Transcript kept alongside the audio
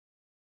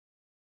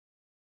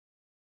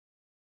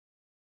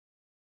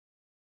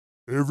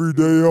Every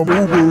day I'm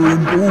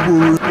Ubering.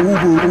 Every day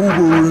I'm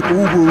Ubering.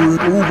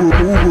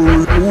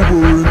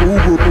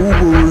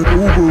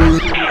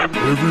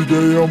 Every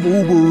day I'm Ubering. Every day I'm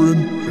Ubering.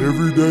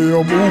 Every day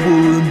I'm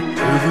Ubering.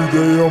 Every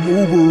day I'm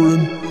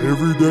Ubering.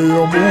 Every day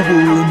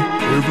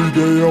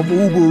I'm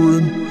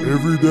Ubering.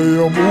 Every day I'm Ubering. Every day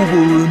I'm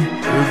Ubering.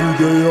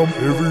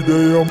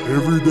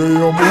 Every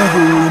day I'm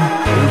Ubering.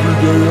 Every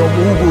day I'm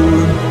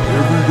Ubering.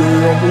 Every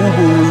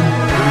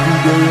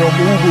day I'm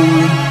Ubering.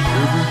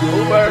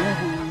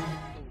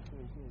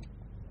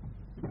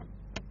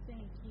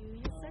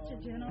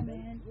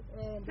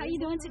 How you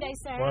doing today,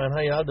 sir? Fine. How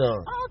y'all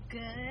doing? Oh, good.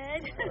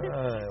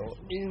 All right.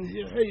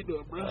 How you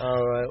doing, bro?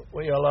 All right.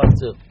 Where y'all off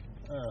to?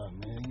 Oh,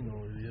 man, you know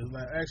what it is.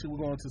 Like, actually,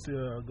 we're going to see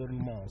go to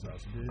my mom's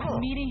house. Oh.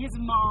 Meeting his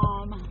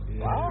mom.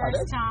 Yeah. Wow,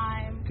 first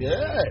time. Good.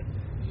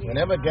 Yeah.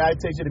 Whenever a guy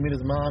takes you to meet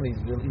his mom, he's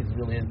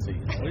really into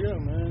you. Oh,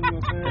 yeah, man. You know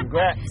what I'm saying?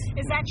 Congrats.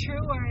 Is that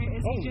true, or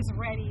is he just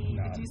ready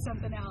to do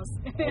something else?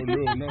 Oh,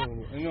 no.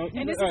 You know,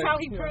 and this is how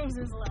he proves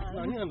his love.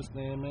 No, you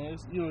understand, man.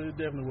 It's, it's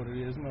definitely what it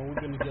is. You know,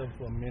 we've been together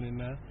for a minute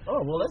now.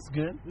 Oh, well, that's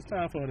good. It's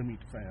time for her to meet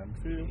the family.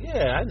 Feel?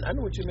 Yeah, I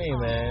know what you mean,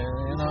 man.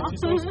 You know,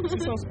 she's so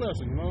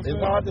special, you know what I'm saying?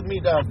 It's hard to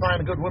meet,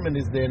 find good women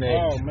this day and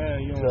age. Oh,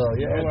 man. You know, so,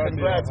 yeah,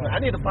 congrats, man.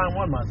 I need to find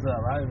one myself.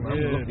 I'm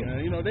looking.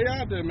 Man. You know, they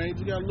out there, man.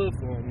 You got to look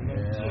for them, you know?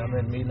 Yeah, I've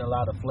been meeting a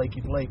lot of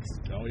flaky flakes.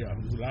 Oh, yeah.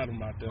 There's a lot of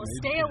them out there. Well,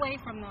 stay away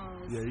from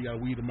those. Yeah, you got to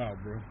weed them out,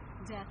 bro.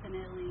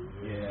 Definitely.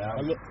 Yeah.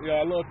 I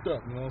looked up,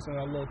 you know what I'm saying?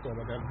 I looked up.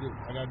 I got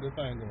a good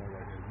thing going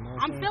right there. You know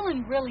what I'm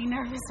feeling really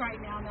nervous right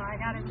now, though. I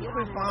gotta be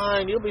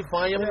honest. You'll be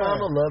fine. Your mom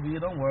will love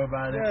you. Don't worry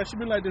about it. Yeah, she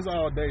been like this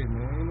all day,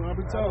 man. You know, I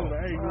be telling her,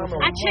 hey,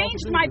 I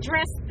changed my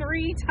dress 3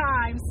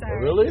 times, sir.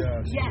 Oh, really?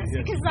 Yes,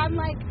 because I'm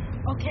like,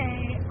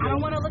 okay, I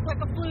don't want to look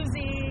like a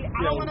floozy. I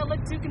don't want to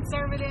look too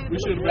conservative.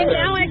 And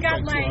now I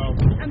got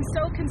I'm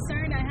so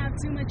concerned I have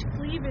too much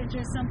cleavage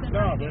or something.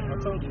 No, man, I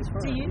told you it's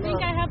fine. Do you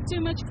think I have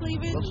too much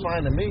cleavage? Looks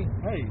fine to me.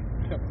 Hey,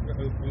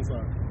 I'm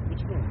sorry. What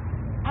you doing?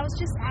 I was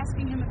just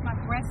asking him if my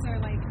breasts are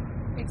like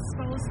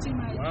exposed too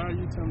much. Why are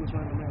you telling this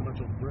random man about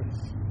your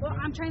breasts? Well,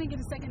 I'm trying to get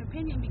a second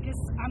opinion because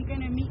I'm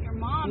gonna meet your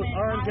mom. Look, and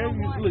I already gave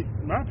you. Look,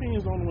 my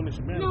opinion's the only one that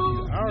should matter.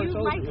 No, I already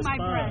told like you it's my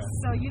fine. breasts,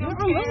 so you don't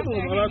I care. love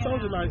them, and I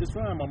told you like it's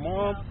fine. My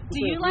mom. Do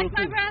you like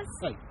my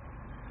breasts? Hey,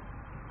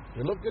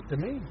 they look good to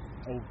me.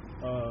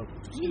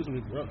 Excuse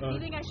me. You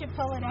think I should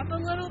pull it up a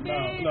little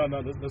bit? No.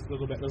 Let's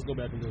go back. Let's go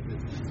back a little bit.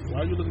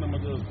 Why are you looking at my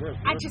girl's breast?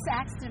 I just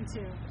asked him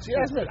to. She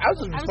asked me. I was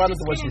just responding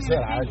to what she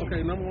said.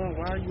 Okay, number one,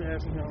 why are you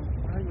asking him?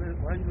 Why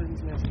are you letting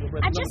me answer your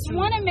breast? I just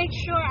want to make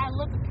sure I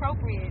look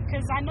appropriate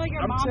because I know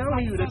your mom's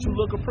telling you that you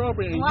look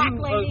appropriate. Black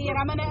lady, and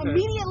I'm gonna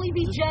immediately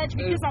be judged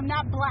because I'm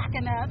not black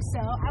enough.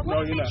 So I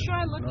want to make sure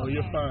I look. No,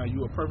 you're fine.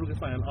 You are perfectly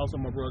fine. Also,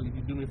 my brother,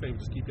 you do me a favor,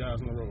 just keep your eyes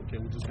on the road, okay?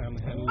 We just kind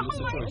of handle this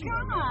situation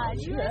right now.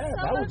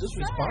 Yeah, I was just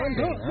responding.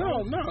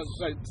 No,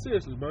 like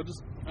seriously, bro,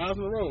 just eyes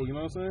on the road. You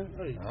know what I'm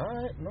saying? Hey, all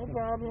right, no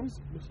problems.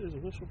 But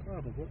seriously, what's your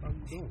problem? What are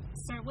you doing?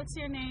 Sir, what's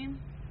your name?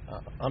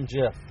 I'm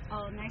Jeff.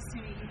 Oh, nice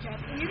to meet you, Jeff.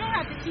 You don't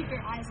have to keep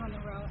your eyes on the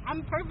road.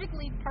 I'm perfect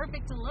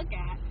to look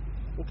at.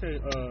 Okay,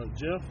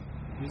 Jeff.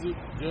 Is it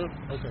Jeff?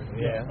 Okay.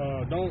 Yeah.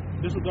 Don't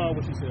disregard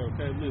what she said.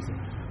 Okay, listen.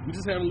 We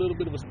just had a little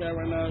bit of a spat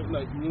right now.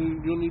 Like you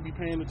don't need to be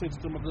paying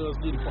attention to my girl's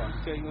beauty part.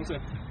 Okay, you know what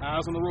I'm saying?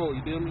 Eyes on the road.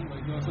 You feel me?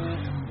 Like you know what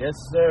I'm saying? Yes,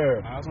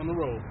 sir. Eyes on the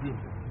road.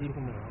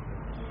 Beautiful man.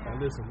 Now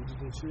listen, we're just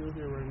gonna chill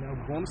here right now.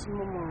 We're going to see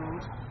my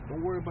mom's.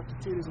 Don't worry about the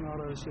titties and all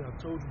that shit. I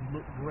told you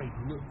look great.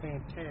 You look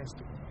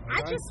fantastic.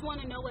 Right? I just want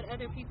to know what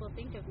other people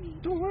think of me.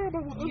 Don't worry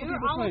about what other people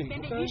think. You're all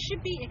offended. Okay? You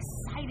should be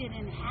excited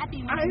and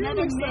happy when I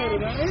another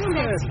man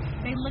says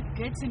they look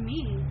good to me.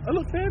 I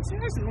look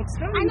fantastic. I'm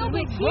telling you. I know,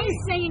 but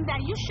he's saying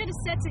that. You should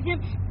have said to him,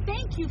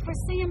 "Thank you for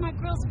saying my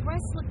girl's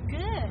breasts look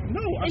good."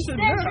 No, I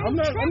should not. I'm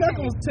not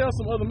gonna tell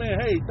some other man,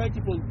 "Hey, thank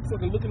you for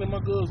fucking looking at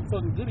my girl's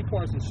fucking goodie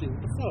parts and shit."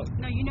 What the fuck?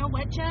 No, you know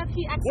what, Jeff?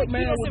 He acts like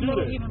he doesn't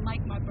really even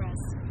like my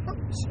breasts.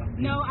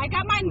 No, I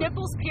got my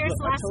nipples pierced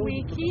last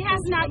week. He has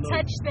not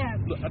touched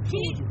them. Look, I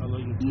told you I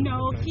love you.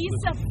 No, he's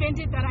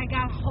offended that I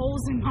got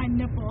holes in my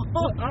nipple.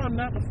 Look, I'm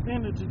not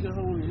offended to get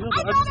holes in your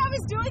nipple. I thought I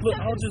was doing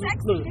something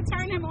sexy to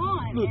turn him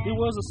on. Look, it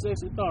was a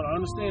sexy thought. I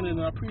understand it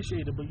and I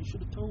appreciate it, but you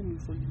should have told me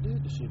before you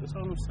did the shit. That's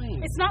all I'm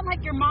saying. It's not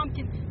like your mom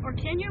can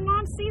your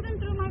mom see them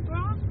through my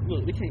bra?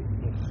 Look, they can't.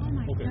 Oh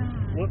my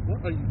God. What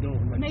are you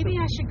doing? Like, maybe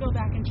I should go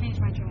back and change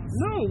my dress.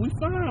 No, we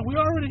fine. We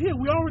already here.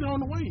 We already on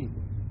the way.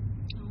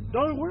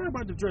 Don't worry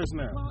about the dress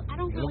now. Well, I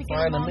don't really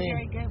get along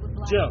very good with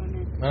black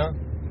women. Huh?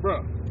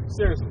 Bro,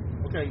 seriously,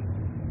 okay?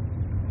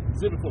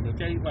 Zip it for me,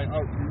 okay? Like,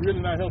 you're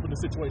really not helping the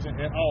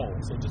situation at all.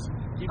 So just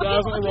keep your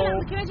eyes on the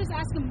road. Can I just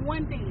ask him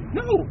one thing?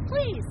 No.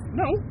 Please.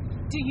 No.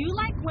 Do you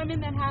like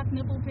women that have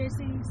nipple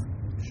piercings?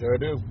 Sure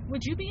do.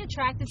 Would you be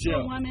attracted to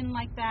a woman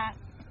like that?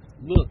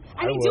 Look,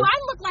 I mean, do I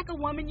look like a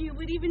woman you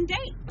would even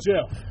date?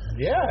 Jeff.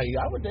 Yeah,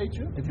 I would date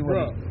you if you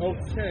were.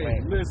 Okay,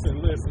 listen.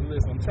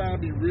 I'm trying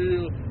to be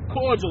real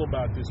cordial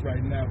about this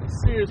right now, but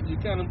seriously, you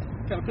kind of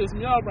pissing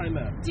me off right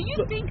now. Do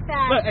you think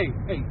that? But hey,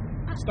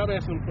 stop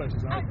asking them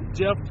questions. All right?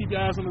 Jeff, keep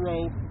your eyes on the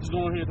road. Just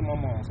go ahead to my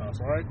mom's house.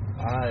 All right?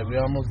 All right,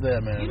 we're almost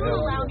there, man. You don't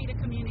allow me to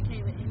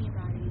communicate with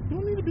anybody. You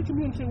don't need to be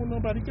communicating with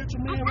nobody. Get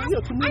your man right here.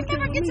 I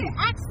never get to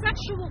ask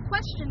sexual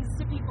questions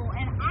to people,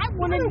 and I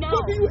want to know. Why the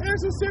fuck are you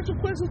asking sexual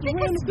questions to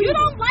random people? Because you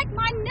don't like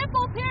my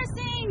nipple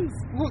piercings.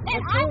 Look, and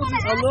I want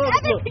to ask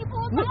other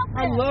people about them.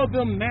 I love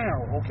them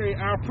now, okay?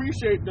 I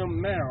appreciate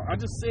them now. I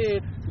just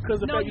said because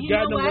the fact you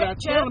got them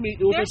without telling me,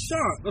 it was a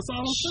shock. That's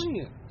all I'm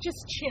saying.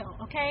 Just chill,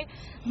 okay?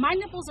 My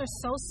nipples are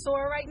so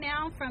sore right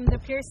now from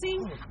the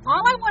piercing.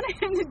 All I wanted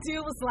him to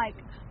do was like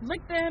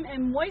lick them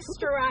and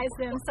moisturize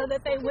them so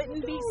that they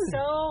wouldn't be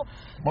so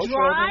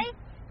dry.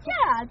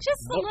 Yeah,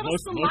 just a little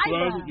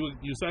saliva.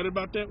 You excited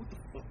about that? What the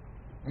fuck?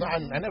 No,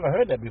 I never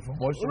heard that before.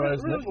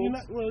 Moisturized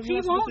nipples. He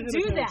won't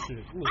do that.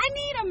 I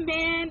need a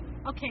man.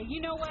 Okay, you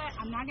know what?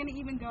 I'm not going to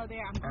even go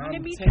there. I'm going to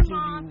meet your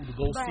mom. To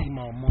go see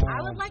my mom. I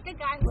would like a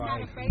guy who's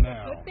not afraid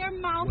to put their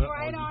mouth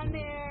right on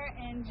there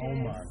and just. Oh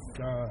my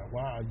God!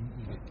 Why are you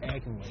even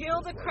acting like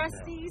kill the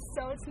crusties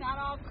so it's not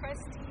all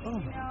crusty, you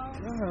know?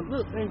 God,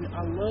 look, baby,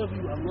 I love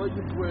you. I love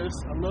your breasts.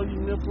 I love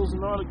your nipples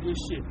and all the good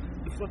shit.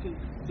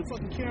 The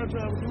fucking car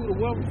driver, dude, or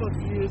whatever the fuck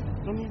he is,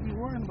 don't need to be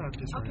worrying about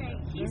this. Okay, right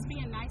now, he's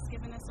being nice,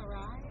 giving us a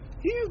ride.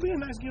 He is being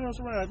nice, giving us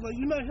a ride. Like,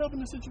 you're not helping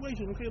the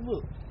situation. Okay,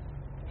 look.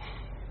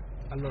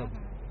 I love you.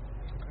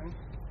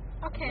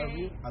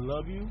 Okay. I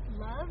love you.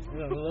 Love?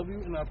 Yeah, I love you,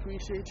 and I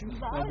appreciate you.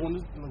 Love? I'm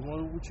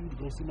going with you to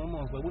go see my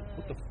mom. Like,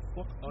 what the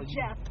fuck are you?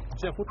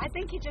 Jeff, I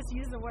think he just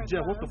used the word.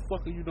 Jeff, love. what the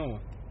fuck are you doing?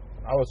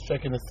 I was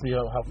checking to see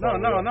how far.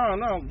 No.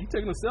 You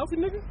taking a selfie,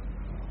 nigga?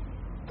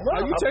 No,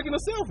 are you taking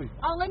a selfie?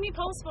 Oh, let me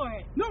pose for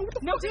it. No, what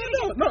the fuck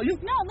are you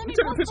doing? No, let me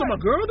taking a picture of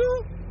my girl,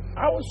 dude?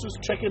 I was just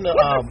checking the.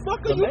 What the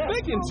fuck are you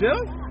thinking, Jeff?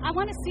 I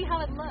want to see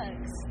how it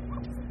looks.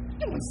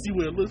 You want to see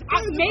where it looks?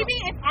 Maybe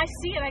if I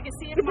see it, I can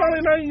see it. You're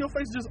probably not in your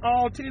face, just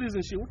all titties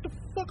and shit. What the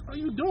fuck are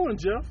you doing,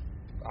 Jeff?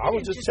 I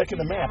was just checking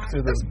the map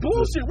to the. That's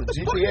bullshit. What the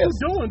fuck are you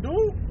doing,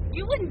 dude?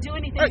 You wouldn't do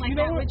anything like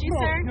that, would you,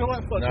 sir? You know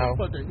what? Fuck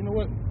that. You know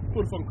what?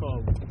 Pull the fucking car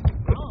over.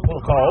 Pull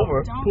the car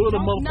over. Pull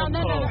the motherfucking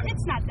car over. No,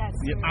 it's not that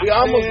serious. We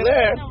almost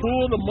there.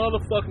 Pull the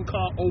motherfucking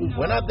car over.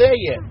 We're not there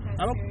yet.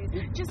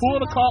 Pull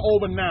the car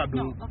over now, dude.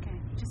 No, okay.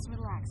 Just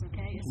relax,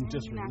 okay?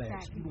 Just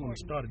relax. You want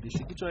to start this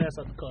shit. Get your ass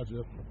out the car,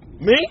 Jeff.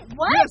 Me?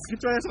 What? Yes,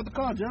 get your ass out the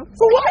car, Jeff.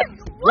 For what?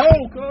 Go,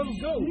 cuz,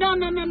 go. No,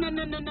 don't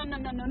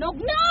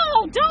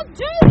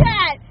do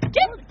that.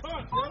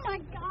 Oh my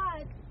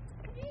God.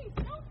 Please,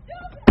 don't do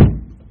that.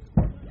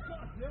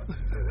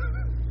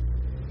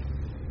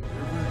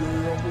 Every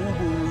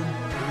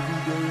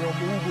day I'm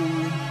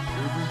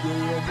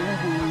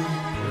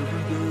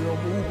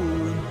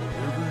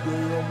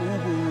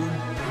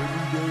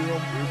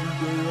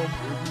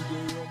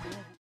Ubering.